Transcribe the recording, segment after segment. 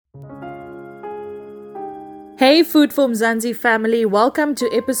Hey Food for Mzansi family, welcome to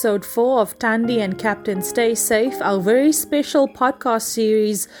episode 4 of Thandi and Captain Stay Safe, our very special podcast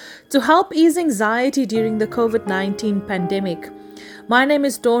series to help ease anxiety during the COVID-19 pandemic. My name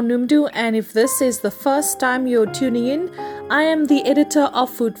is Dawn Numdu, and if this is the first time you're tuning in, I am the editor of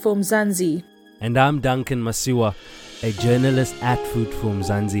Food for Mzansi. And I'm Duncan Masiwa, a journalist at Food for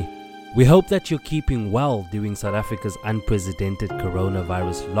Mzansi. We hope that you're keeping well during South Africa's unprecedented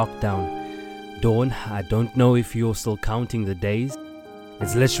coronavirus lockdown. Dawn, I don't know if you're still counting the days.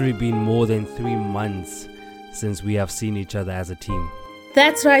 It's literally been more than 3 months since we have seen each other as a team.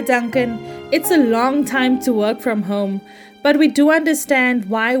 That's right, Duncan. It's a long time to work from home, but we do understand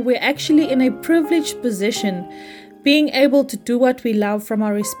why we're actually in a privileged position, being able to do what we love from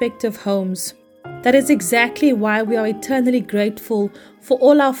our respective homes. That is exactly why we are eternally grateful for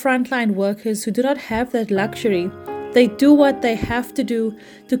all our frontline workers who do not have that luxury. They do what they have to do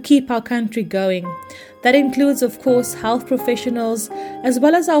to keep our country going. That includes, of course, health professionals, as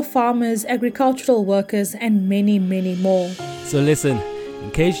well as our farmers, agricultural workers, and many, many more. So listen,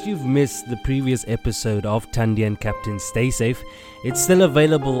 in case you've missed the previous episode of Thandi and Captain Stay Safe, it's still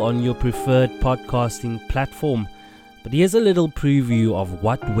available on your preferred podcasting platform. But here's a little preview of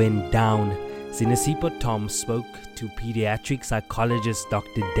what went down. Sinesipho Tom spoke to pediatric psychologist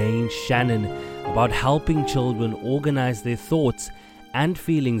Dr. Dane Shannon about helping children organize their thoughts and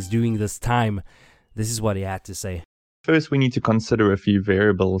feelings during this time. This is what he had to say. First, we need to consider a few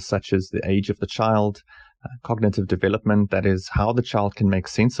variables such as the age of the child, cognitive development, that is, how the child can make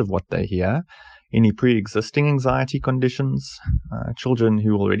sense of what they hear, any pre-existing anxiety conditions. Children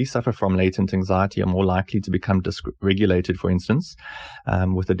who already suffer from latent anxiety are more likely to become dysregulated, for instance,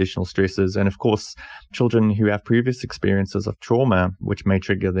 with additional stresses. And of course, children who have previous experiences of trauma, which may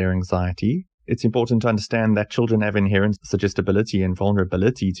trigger their anxiety. It's important to understand that children have inherent suggestibility and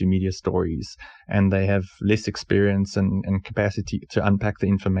vulnerability to media stories, and they have less experience and capacity to unpack the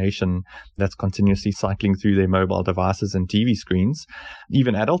information that's continuously cycling through their mobile devices and TV screens.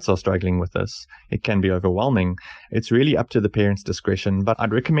 Even adults are struggling with this. It can be overwhelming. It's really up to the parents' discretion, but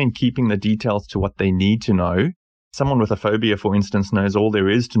I'd recommend keeping the details to what they need to know. Someone with a phobia, for instance, knows all there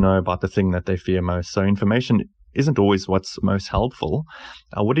is to know about the thing that they fear most, so information isn't always what's most helpful.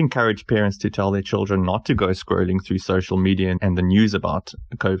 I would encourage parents to tell their children not to go scrolling through social media and the news about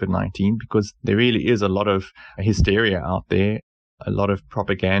COVID-19, because there really is a lot of hysteria out there, a lot of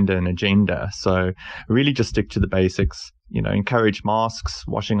propaganda and agenda. So really just stick to the basics. Encourage masks,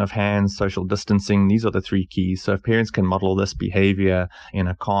 washing of hands, social distancing. These are the 3 keys. So if parents can model this behavior in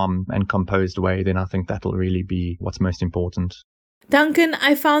a calm and composed way, then I think that'll really be what's most important. Duncan,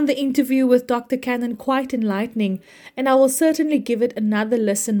 I found the interview with Dr. Cannon quite enlightening, and I will certainly give it another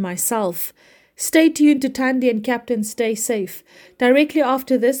listen myself. Stay tuned to Thandi and Captain Stay Safe. Directly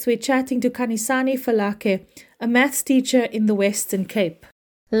after this, we're chatting to Kanisani Falake, a maths teacher in the Western Cape.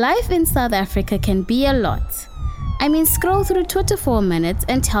 Life in South Africa can be a lot. Scroll through Twitter for a minute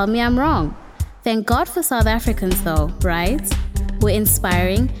and tell me I'm wrong. Thank God for South Africans though, right? We're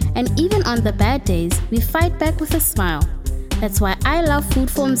inspiring, and even on the bad days, we fight back with a smile. That's why I love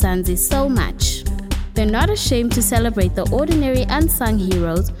Food for Mzansi so much. They're not ashamed to celebrate the ordinary unsung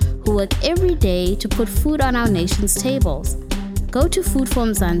heroes who work every day to put food on our nation's tables. Go to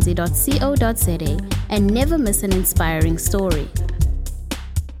foodformzansi.co.za and never miss an inspiring story.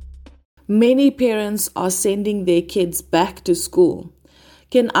 Many parents are sending their kids back to school.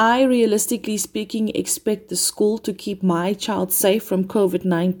 Can I, realistically speaking, expect the school to keep my child safe from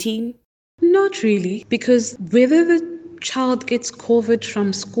COVID-19? Not really, because whether the child gets COVID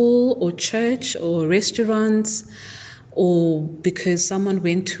from school or church or restaurants, or because someone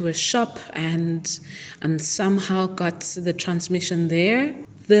went to a shop and somehow got the transmission there,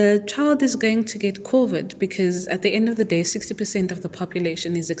 the child is going to get COVID, because at the end of the day, 60% of the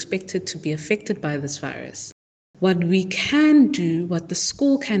population is expected to be affected by this virus. What we can do, what the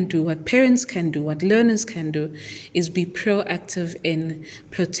school can do, what parents can do, what learners can do, is be proactive in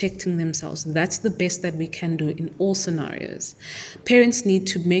protecting themselves. That's the best that we can do in all scenarios. Parents need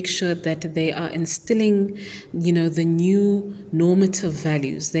to make sure that they are instilling, the new normative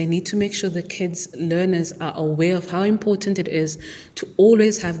values. They need to make sure the kids, learners, are aware of how important it is to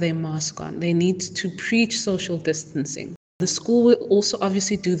always have their mask on. They need to preach social distancing. The school will also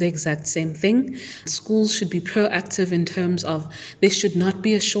obviously do the exact same thing. Schools should be proactive in terms of there should not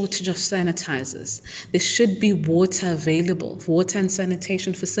be a shortage of sanitizers. There should be water available, water and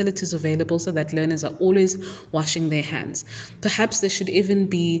sanitation facilities available so that learners are always washing their hands. Perhaps there should even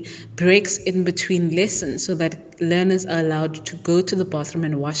be breaks in between lessons so that learners are allowed to go to the bathroom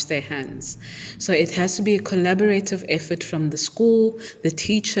and wash their hands. So it has to be a collaborative effort from the school, the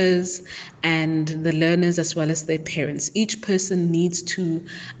teachers, and the learners, as well as their parents. Each person needs to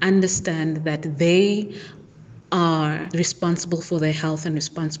understand that they are responsible for their health and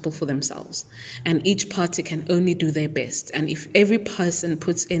responsible for themselves. And each party can only do their best. And if every person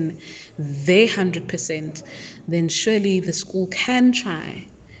puts in their 100%, then surely the school can try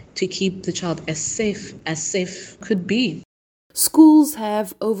to keep the child as safe could be. Schools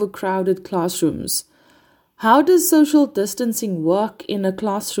have overcrowded classrooms. How does social distancing work in a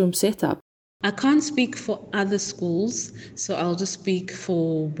classroom setup? I can't speak for other schools, so I'll just speak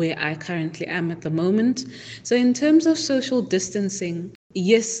for where I currently am at the moment. So in terms of social distancing,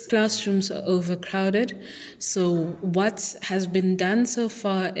 yes, classrooms are overcrowded. So what has been done so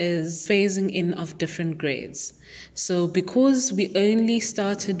far is phasing in of different grades. So because we only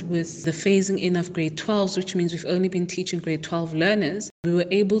started with the phasing in of grade 12s, which means we've only been teaching grade 12 learners, we were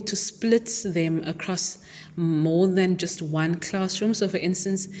able to split them across more than just one classroom. So for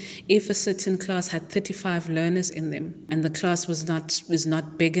instance, if a certain class had 35 learners in them and the class was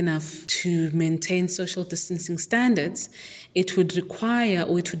not big enough to maintain social distancing standards, it would require,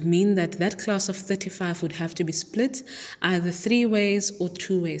 or it would mean that that class of 35 would have to be split either 3 ways or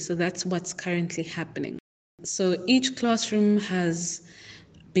 2 ways. So that's what's currently happening. So each classroom has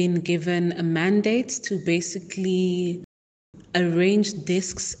been given a mandate to basically arrange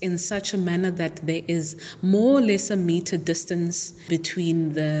desks in such a manner that there is more or less a meter distance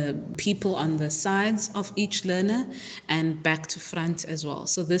between the people on the sides of each learner and back to front as well.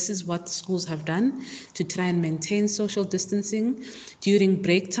 So this is what schools have done to try and maintain social distancing. During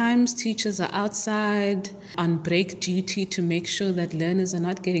break times, teachers are outside on break duty to make sure that learners are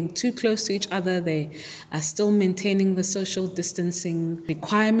not getting too close to each other. They are still maintaining the social distancing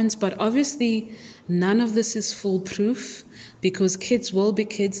requirements, but obviously none of this is foolproof, because kids will be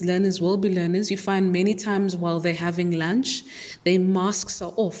kids, learners will be learners. You find many times while they're having lunch, their masks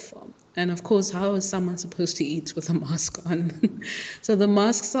are off. And of course, how is someone supposed to eat with a mask on? So the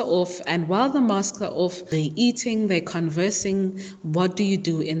masks are off, and while the masks are off, they're eating, they're conversing. What do you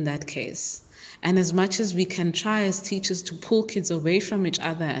do in that case? And as much as we can try as teachers to pull kids away from each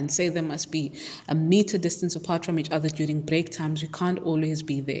other and say there must be a meter distance apart from each other during break times, we can't always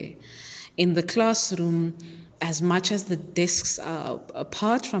be there. In the classroom, as much as the desks are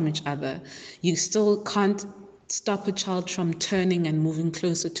apart from each other, you still can't stop a child from turning and moving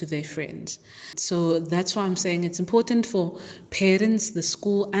closer to their friends. So that's why I'm saying it's important for parents, the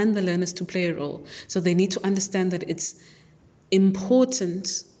school, and the learners to play a role. So they need to understand that it's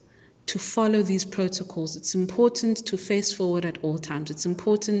important to follow these protocols. It's important to face forward at all times. It's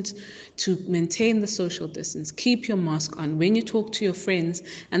important to maintain the social distance. Keep your mask on when you talk to your friends.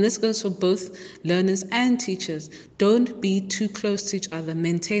 And this goes for both learners and teachers. Don't be too close to each other.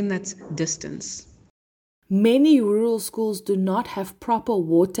 Maintain that distance. Many rural schools do not have proper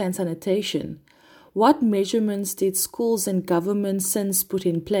water and sanitation. What measurements did schools and government since put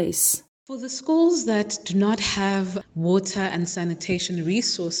in place? For the schools that do not have water and sanitation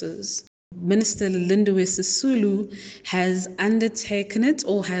resources, Minister Lindiwe Sisulu has undertaken it,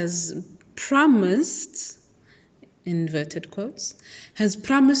 or has promised, inverted quotes, has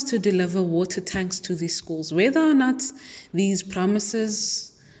promised to deliver water tanks to these schools. Whether or not these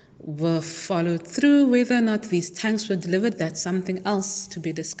promises were followed through, whether or not these tanks were delivered, that's something else to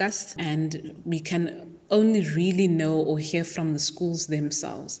be discussed, and we can only really know or hear from the schools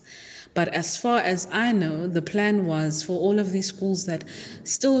themselves. But as far as I know, the plan was for all of these schools that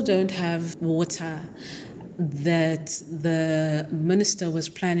still don't have water, that the minister was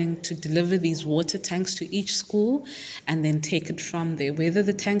planning to deliver these water tanks to each school and then take it from there. Whether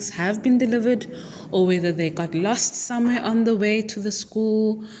the tanks have been delivered or whether they got lost somewhere on the way to the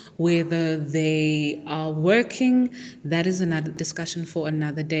school, whether they are working, that is another discussion for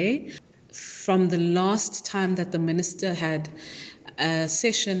another day. From the last time that the minister had a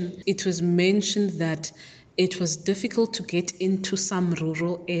session, it was mentioned that it was difficult to get into some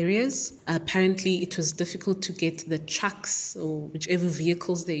rural areas. Apparently, it was difficult to get the trucks or whichever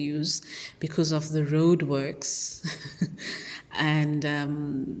vehicles they use because of the road works. And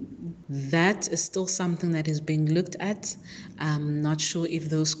that is still something that is being looked at. I'm not sure if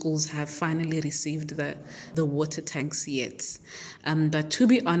those schools have finally received the water tanks yet. But to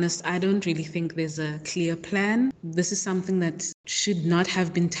be honest, I don't really think there's a clear plan. This is something that should not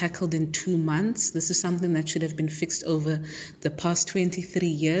have been tackled in 2 months. This is something that should have been fixed over the past 23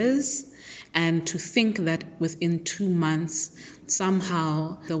 years. And to think that within 2 months,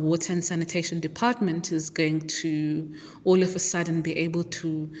 somehow the water and sanitation department is going to all of a sudden be able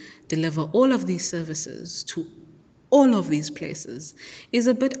to deliver all of these services to all of these places is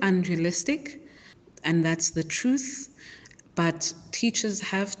a bit unrealistic, and that's the truth. But teachers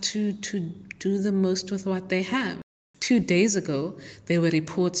have to do the most with what they have. 2 days ago, there were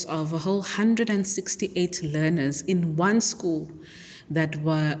reports of a whole 168 learners in one school that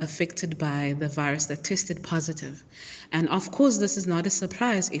were affected by the virus, that tested positive. And of course, this is not a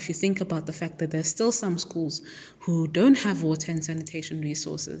surprise if you think about the fact that there's still some schools who don't have water and sanitation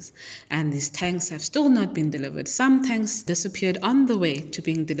resources, and these tanks have still not been delivered. Some tanks disappeared on the way to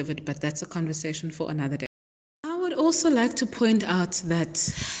being delivered, but that's a conversation for another day. I would also like to point out that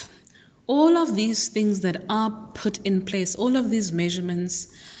all of these things that are put in place, all of these measurements,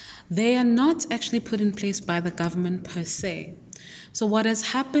 they are not actually put in place by the government per se. So what has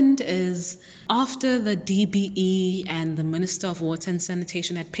happened is, after the DBE and the Minister of Water and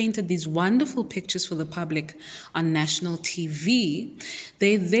Sanitation had painted these wonderful pictures for the public on national TV,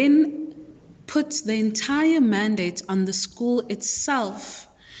 they then put the entire mandate on the school itself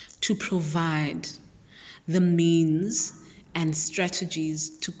to provide the means and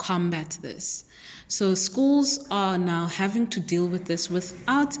strategies to combat this. So schools are now having to deal with this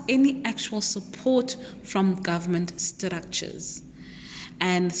without any actual support from government structures.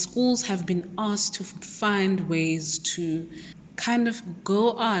 And schools have been asked to find ways to kind of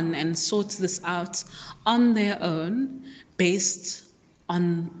go on and sort this out on their own, based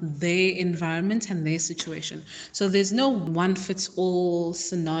on their environment and their situation. So there's no one-fits-all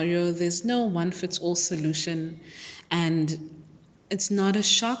scenario, there's no one-fits-all solution, and it's not a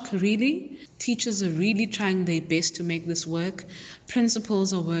shock, really. Teachers are really trying their best to make this work.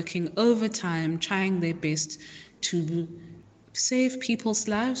 Principals are working overtime, trying their best to save people's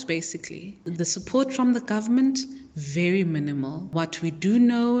lives, basically. The support from the government, very minimal. What we do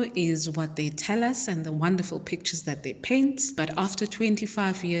know is what they tell us and the wonderful pictures that they paint. But after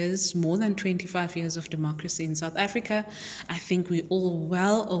 25 years, more than 25 years of democracy in South Africa, I think we're all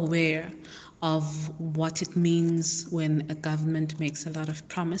well aware of what it means when a government makes a lot of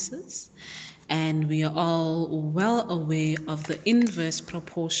promises. And we are all well aware of the inverse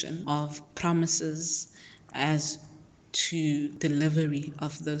proportion of promises as to delivery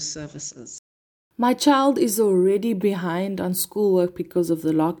of those services. My child is already behind on schoolwork because of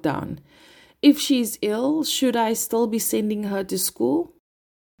the lockdown. If she's ill, should I still be sending her to school?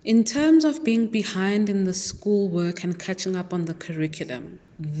 In terms of being behind in the schoolwork and catching up on the curriculum,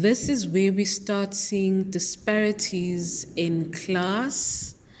 this is where we start seeing disparities in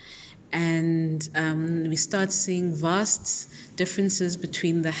class, and we start seeing vast differences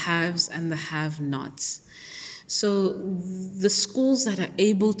between the haves and the have-nots. So the schools that are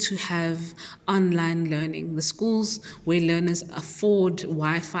able to have online learning, the schools where learners afford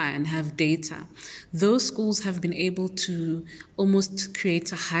Wi-Fi and have data, those schools have been able to almost create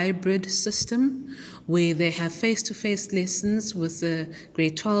a hybrid system where they have face-to-face lessons with the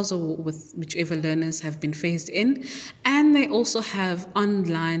grade 12s or with whichever learners have been phased in, and they also have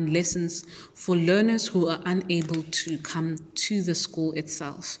online lessons for learners who are unable to come to the school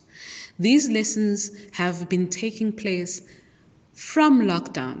itself. These lessons have been taking place from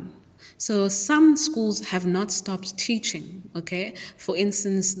lockdown. So some schools have not stopped teaching, okay? For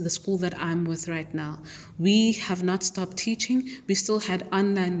instance, the school that I'm with right now, we have not stopped teaching. We still had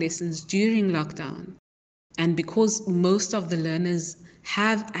online lessons during lockdown. And because most of the learners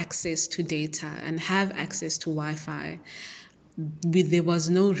have access to data and have access to Wi-Fi, there was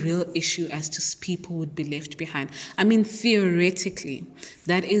no real issue as to people would be left behind. I mean, theoretically,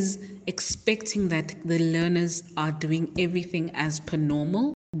 that is expecting that the learners are doing everything as per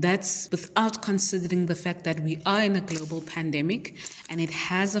normal. That's without considering the fact that we are in a global pandemic and it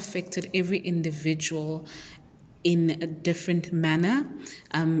has affected every individual in a different manner,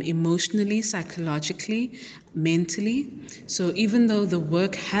 emotionally, psychologically, mentally. So even though the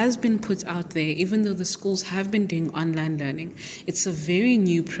work has been put out there, even though the schools have been doing online learning, it's a very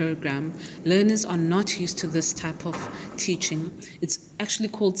new program. Learners are not used to this type of teaching. It's actually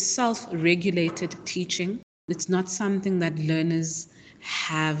called self-regulated teaching. It's not something that learners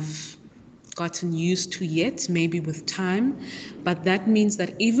have gotten used to yet, maybe with time, but that means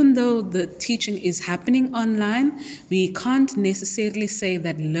that even though the teaching is happening online, we can't necessarily say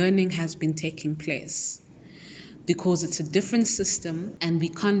that learning has been taking place because it's a different system and we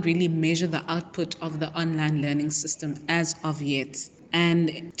can't really measure the output of the online learning system as of yet.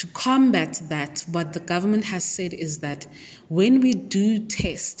 And to combat that, what the government has said is that when we do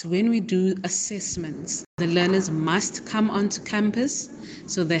tests, when we do assessments, the learners must come onto campus.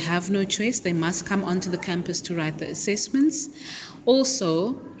 So they have no choice. They must come onto the campus to write the assessments.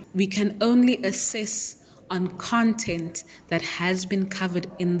 Also, we can only assess on content that has been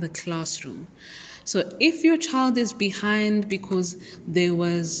covered in the classroom. So if your child is behind because there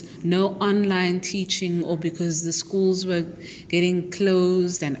was no online teaching or because the schools were getting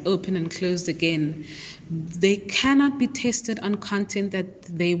closed and open and closed again, they cannot be tested on content that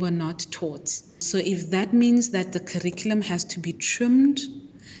they were not taught. So if that means that the curriculum has to be trimmed,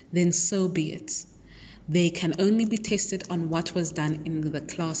 then so be it. They can only be tested on what was done in the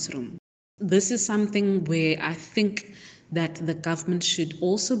classroom. This is something where I think that the government should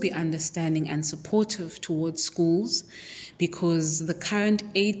also be understanding and supportive towards schools, because the current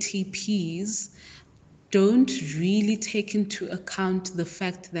ATPs don't really take into account the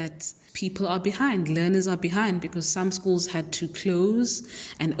fact that people are behind, learners are behind, because some schools had to close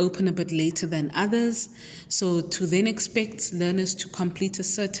and open a bit later than others. So to then expect learners to complete a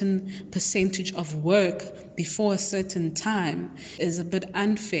certain percentage of work before a certain time is a bit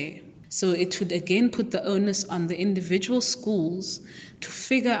unfair. So it would again put the onus on the individual schools to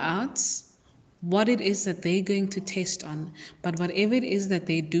figure out what it is that they're going to test on. But whatever it is that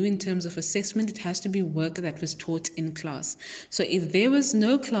they do in terms of assessment, it has to be work that was taught in class. So if there was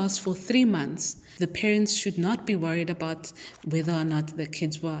no class for 3 months, the parents should not be worried about whether or not the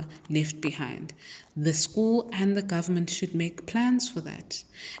kids were left behind. The school and the government should make plans for that,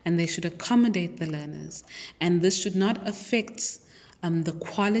 and they should accommodate the learners. And this should not affect the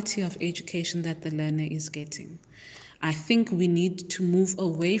quality of education that the learner is getting. I think we need to move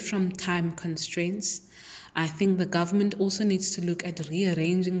away from time constraints. I think the government also needs to look at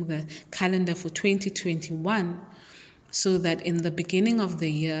rearranging the calendar for 2021 so that in the beginning of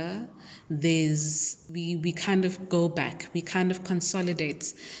the year, we kind of go back, we kind of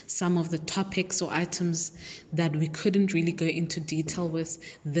consolidate some of the topics or items that we couldn't really go into detail with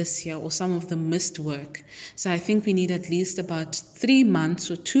this year, or some of the missed work. So I think we need at least about 3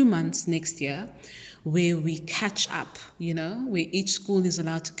 months or 2 months next year where we catch up, where each school is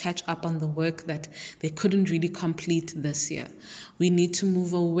allowed to catch up on the work that they couldn't really complete this year. We need to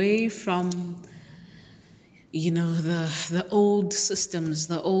move away from the old systems,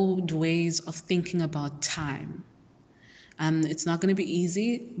 the old ways of thinking about time. It's not going to be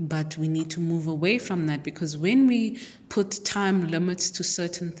easy, but we need to move away from that, because when we put time limits to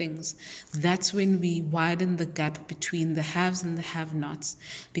certain things, that's when we widen the gap between the haves and the have-nots,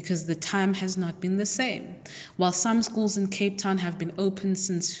 because the time has not been the same. While some schools in Cape Town have been open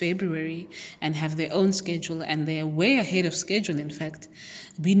since February and have their own schedule, and they're way ahead of schedule, in fact,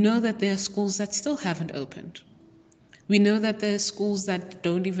 we know that there are schools that still haven't opened. We know that there are schools that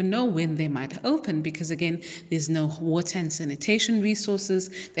don't even know when they might open, because again, there's no water and sanitation resources.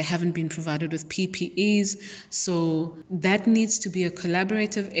 They haven't been provided with PPEs. So that needs to be a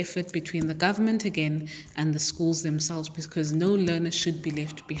collaborative effort between the government again and the schools themselves, because no learner should be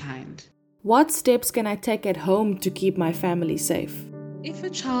left behind. What steps can I take at home to keep my family safe? If a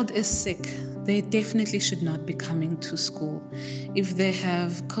child is sick, they definitely should not be coming to school. If they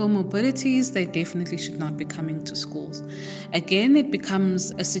have comorbidities, they definitely should not be coming to schools. Again, it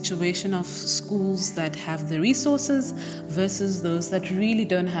becomes a situation of schools that have the resources versus those that really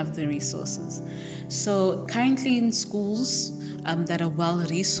don't have the resources. So currently in schools that are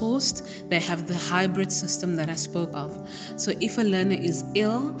well-resourced, they have the hybrid system that I spoke of. So if a learner is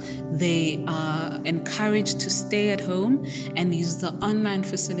ill, they are encouraged to stay at home and use the online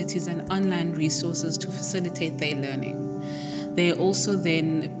facilities and online resources to facilitate their learning. They also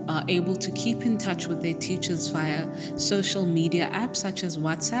then are able to keep in touch with their teachers via social media apps such as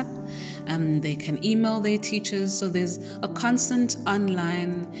WhatsApp. They can email their teachers. So there's a constant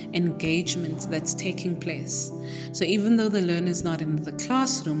online engagement that's taking place. So even though the learner is not in the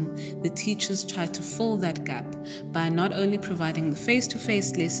classroom, the teachers try to fill that gap by not only providing the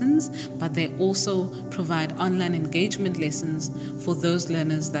face-to-face lessons, but they also provide online engagement lessons for those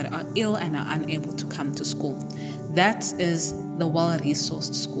learners that are ill and are unable to come to school. That is the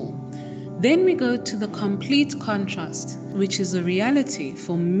well-resourced school. Then we go to the complete contrast, which is a reality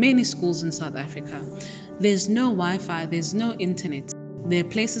for many schools in South Africa. There's no Wi-Fi, there's no internet. There are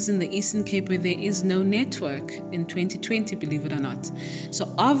places in the Eastern Cape where there is no network in 2020, believe it or not.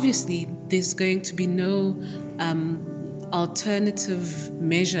 So obviously, there's going to be no alternative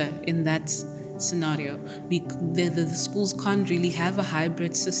measure in that scenario. The schools can't really have a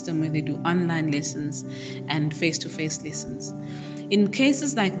hybrid system where they do online lessons and face-to-face lessons. In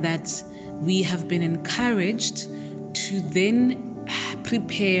cases like that, we have been encouraged to then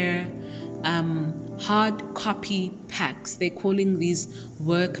prepare hard copy packs. They're calling these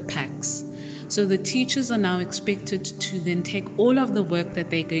work packs. So the teachers are now expected to then take all of the work that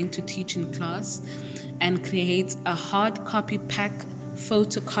they're going to teach in class and create a hard copy pack,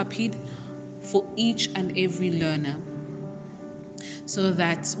 photocopied, for each and every learner. so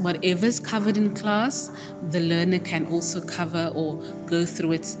that whatever's covered in class, the learner can also cover or go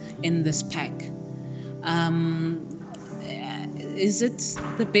through it in this pack. Is it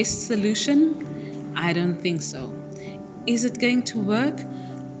the best solution? I don't think so. Is it going to work?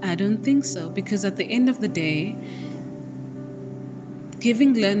 I don't think so, because at the end of the day,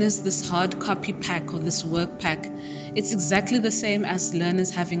 giving learners this hard copy pack or this work pack, it's exactly the same as learners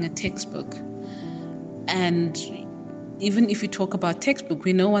having a textbook. And even if you talk about textbook,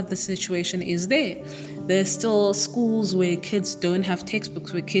 we know what the situation is there. There's still schools where kids don't have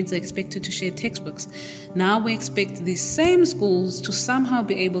textbooks, where kids are expected to share textbooks. Now we expect these same schools to somehow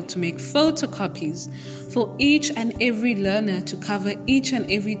be able to make photocopies for each and every learner to cover each and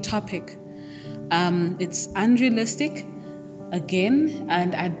every topic. It's unrealistic, again,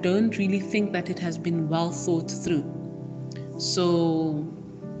 and I don't really think that it has been well thought through. So,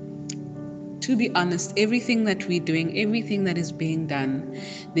 to be honest, everything that we're doing, everything that is being done,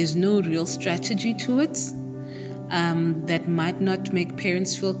 there's no real strategy to it. That might not make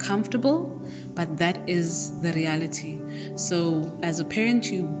parents feel comfortable, but that is the reality. So as a parent,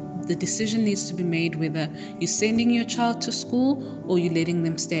 the decision needs to be made whether you're sending your child to school or you're letting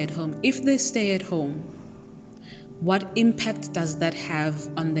them stay at home. If they stay at home, what impact does that have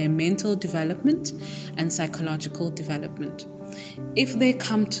on their mental development and psychological development? If they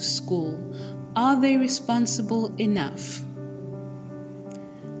come to school, are they responsible enough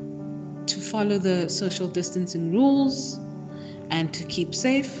to follow the social distancing rules and to keep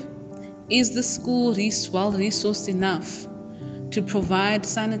safe? Is the school well resourced enough to provide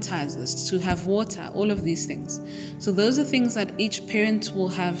sanitizers, to have water, all of these things? So those are things that each parent will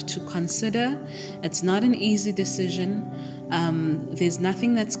have to consider. It's not an easy decision. There's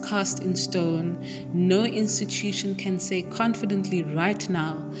nothing that's cast in stone. No institution can say confidently right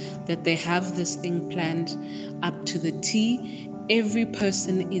now that they have this thing planned up to the T. Every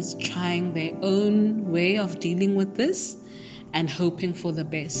person is trying their own way of dealing with this and hoping for the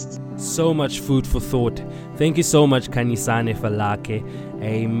best. So much food for thought. Thank you so much, Khanyisani Falake,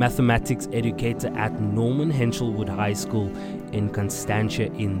 a mathematics educator at Norman Henshelwood High School in Constantia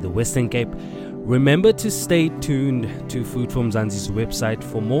in the Western Cape. Remember to stay tuned to Food for Mzansi's website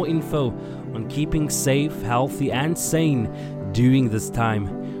for more info on keeping safe, healthy and sane during this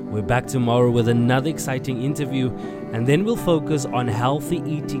time. We're back tomorrow with another exciting interview, and then we'll focus on healthy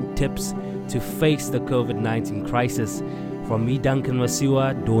eating tips to face the COVID-19 crisis. From me, Duncan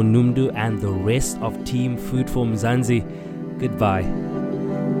Masiwa, Dawn Numdu and the rest of Team Food for Mzansi, goodbye.